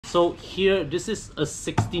So here, this is a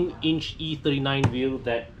 16-inch E39 wheel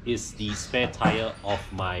that is the spare tire of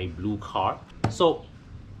my blue car. So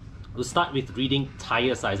we'll start with reading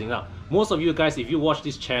tire sizing. Now, most of you guys, if you watch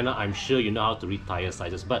this channel, I'm sure you know how to read tire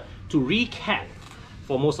sizes. But to recap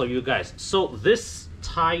for most of you guys, so this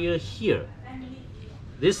tire here,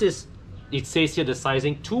 this is, it says here the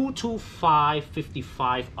sizing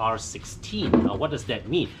 225/55 R16. Now, what does that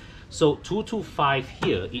mean? So 225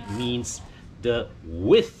 here, it means the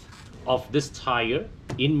width of this tire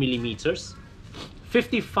in millimeters.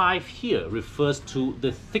 55 here refers to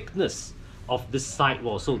the thickness of this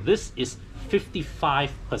sidewall. So this is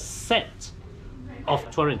 55% of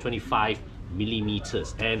 225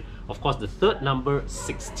 millimeters. And of course, the third number,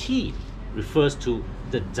 16, refers to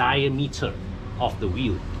the diameter of the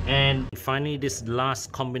wheel. And finally, this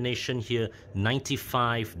last combination here,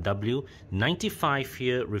 95W. 95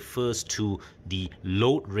 here refers to the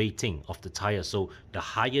load rating of the tire. So the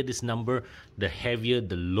higher this number, the heavier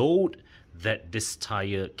the load that this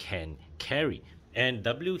tire can carry. And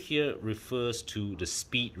W here refers to the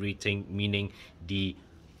speed rating, meaning the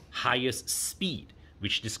highest speed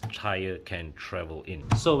which this tire can travel in.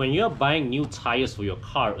 So when you're buying new tires for your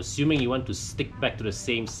car, assuming you want to stick back to the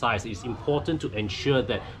same size, it's important to ensure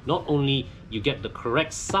that not only you get the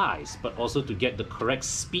correct size, but also to get the correct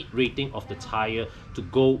speed rating of the tire to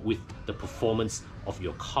go with the performance of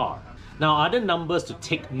your car. Now, other numbers to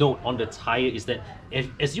take note on the tire is that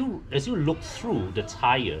as you look through the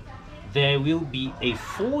tire, there will be a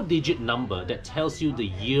 4-digit number that tells you the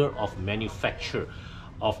year of manufacture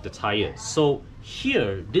of the tire. So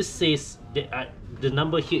here, this says the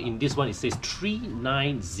number here in this one, it says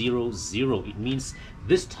 3900. It means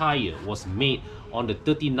this tire was made on the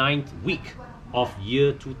 39th week of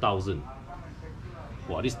year 2000.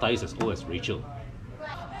 Wow, this tire is as old as Rachel.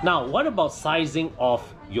 Now, what about sizing of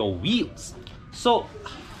your wheels? So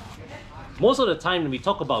most of the time when we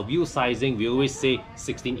talk about wheel sizing, we always say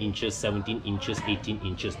 16 inches, 17 inches, 18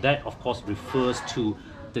 inches. That of course refers to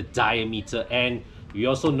the diameter. And we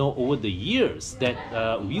also know over the years that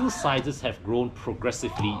wheel sizes have grown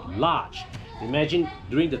progressively large. Imagine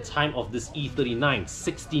during the time of this E39,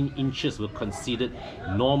 16 inches were considered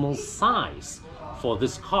normal size for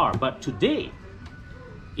this car. But today,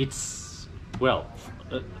 it's, well,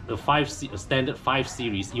 a standard 5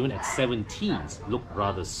 series, even at 17s, look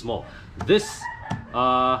rather small. This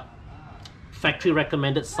factory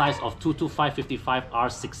recommended size of 225/55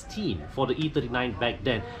 R16 for the E39 back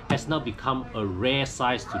then has now become a rare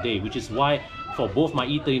size today, which is why for both my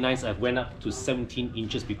E39s I've went up to 17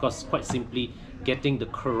 inches, because quite simply getting the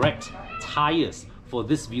correct tires for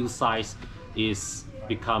this wheel size is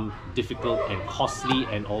become difficult and costly,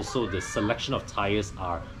 and also the selection of tires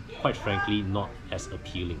are quite frankly not as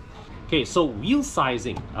appealing. Okay, so wheel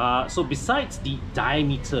sizing. So besides the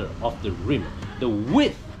diameter of the rim, the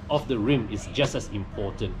width of the rim is just as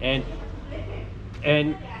important, and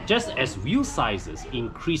just as wheel sizes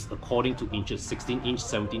increase according to inches, 16 inch,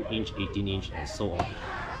 17 inch, 18 inch, and so on,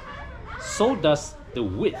 so does the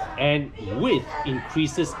width, and width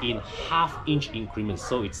increases in half-inch increments.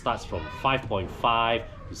 So it starts from 5.5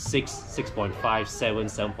 to 6, 6.5, 7,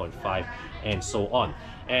 7.5, and so on.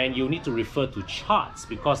 And you need to refer to charts,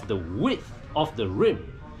 because the width of the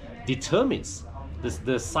rim determines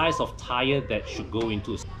the size of tire that should go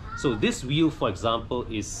into. So this wheel, for example,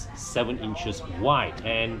 is 7 inches wide,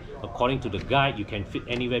 and according to the guide, you can fit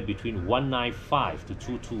anywhere between 195 to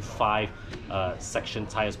 225 section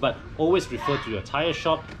tires. But always refer to your tire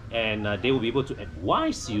shop, and they will be able to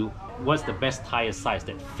advise you what's the best tire size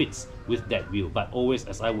that fits with that wheel. But always,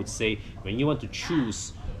 as I would say, when you want to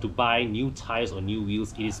choose to buy new tires or new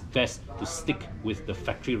wheels, it is best to stick with the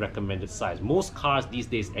factory recommended size. Most cars these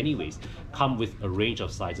days anyways come with a range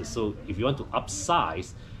of sizes, so if you want to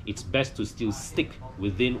upsize, it's best to still stick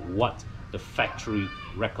within what the factory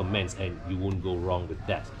recommends, and you won't go wrong with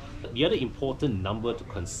that. The other important number to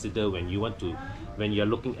consider when you're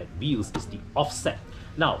looking at wheels is the offset.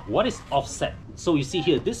 Now, what is offset? So you see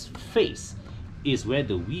here, this face is where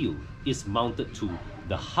the wheel is mounted to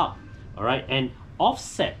the hub, all right? And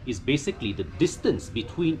offset is basically the distance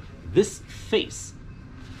between this face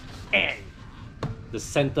and the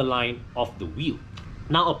center line of the wheel.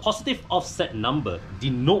 Now, a positive offset number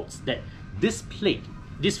denotes that this plate,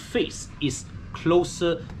 this face, is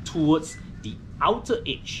closer towards the outer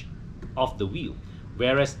edge of the wheel,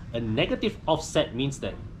 whereas a negative offset means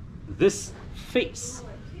that this face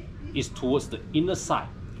is towards the inner side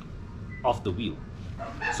of the wheel.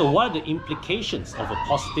 So what are the implications of a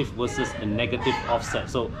positive versus a negative offset?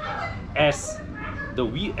 So as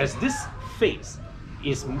this face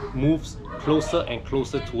moves closer and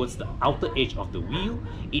closer towards the outer edge of the wheel,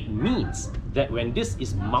 it means that when this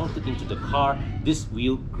is mounted into the car, this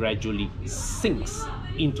wheel gradually sinks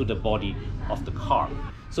into the body of the car.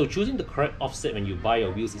 So choosing the correct offset when you buy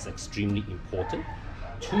your wheels is extremely important.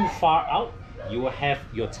 Too far out, you will have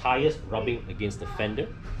your tires rubbing against the fender.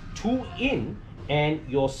 Too in, and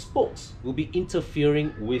your spokes will be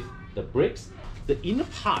interfering with the brakes. The inner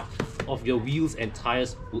part of your wheels and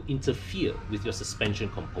tires will interfere with your suspension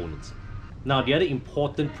components. Now, the other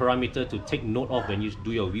important parameter to take note of when you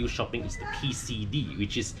do your wheel shopping is the PCD,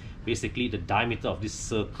 which is basically the diameter of this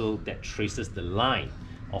circle that traces the line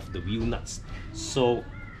of the wheel nuts. So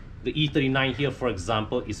the E39 here, for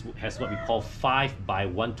example, has what we call 5 by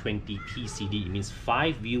 120 PCD. It means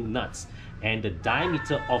 5 wheel nuts, and the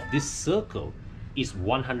diameter of this circle is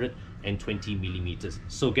 120 millimeters.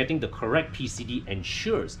 So getting the correct PCD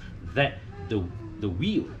ensures that the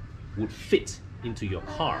wheel would fit into your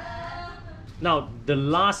car. Now, the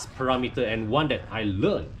last parameter, and one that I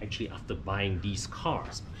learned actually after buying these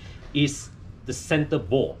cars, is the center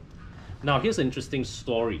bore. Now, here's an interesting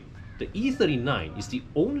story. The E39 is the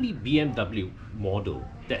only BMW model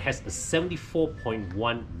that has a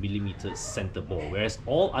 74.1 millimeter center bore, whereas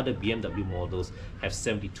all other BMW models have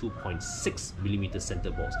 72.6 millimeter center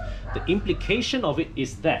bores. The implication of it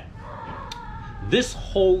is that this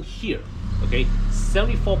hole here, okay,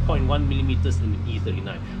 74.1 millimeters in the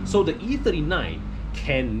E39. So the E39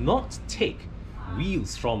 cannot take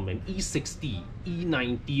wheels from an E60,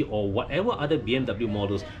 E90 or whatever other BMW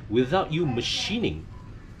models without you machining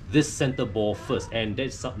this center bore first, and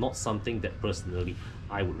that's not something that personally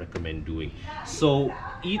I would recommend doing. So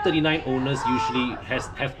E39 owners usually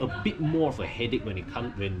have a bit more of a headache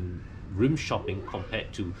when rim shopping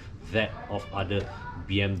compared to that of other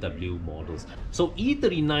BMW models. So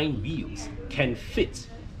E39 wheels can fit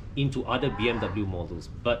into other BMW models,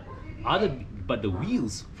 but the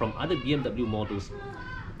wheels from other BMW models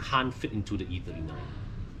can't fit into the E39.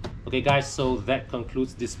 Okay guys, so that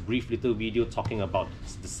concludes this brief little video talking about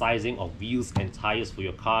the sizing of wheels and tires for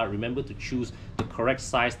your car. Remember to choose the correct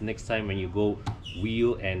size next time when you go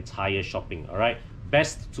wheel and tire shopping, alright?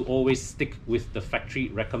 Best to always stick with the factory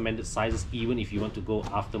recommended sizes even if you want to go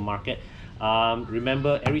aftermarket.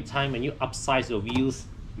 Remember, every time when you upsize your wheels,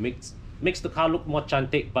 makes the car look more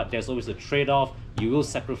chantik, but there's always a trade-off. You will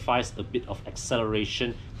sacrifice a bit of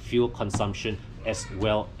acceleration, fuel consumption, as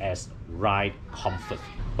well as ride comfort.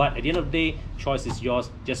 But at the end of the day, choice is yours.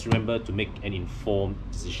 Just remember to make an informed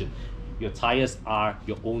decision. Your tires are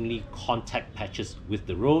your only contact patches with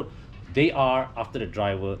the road. They are, after the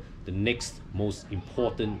driver, the next most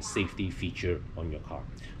important safety feature on your car.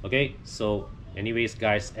 Okay, so anyways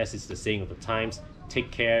guys, as it's the saying of the times, take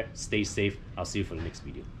care, stay safe. I'll see you for the next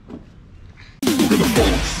video.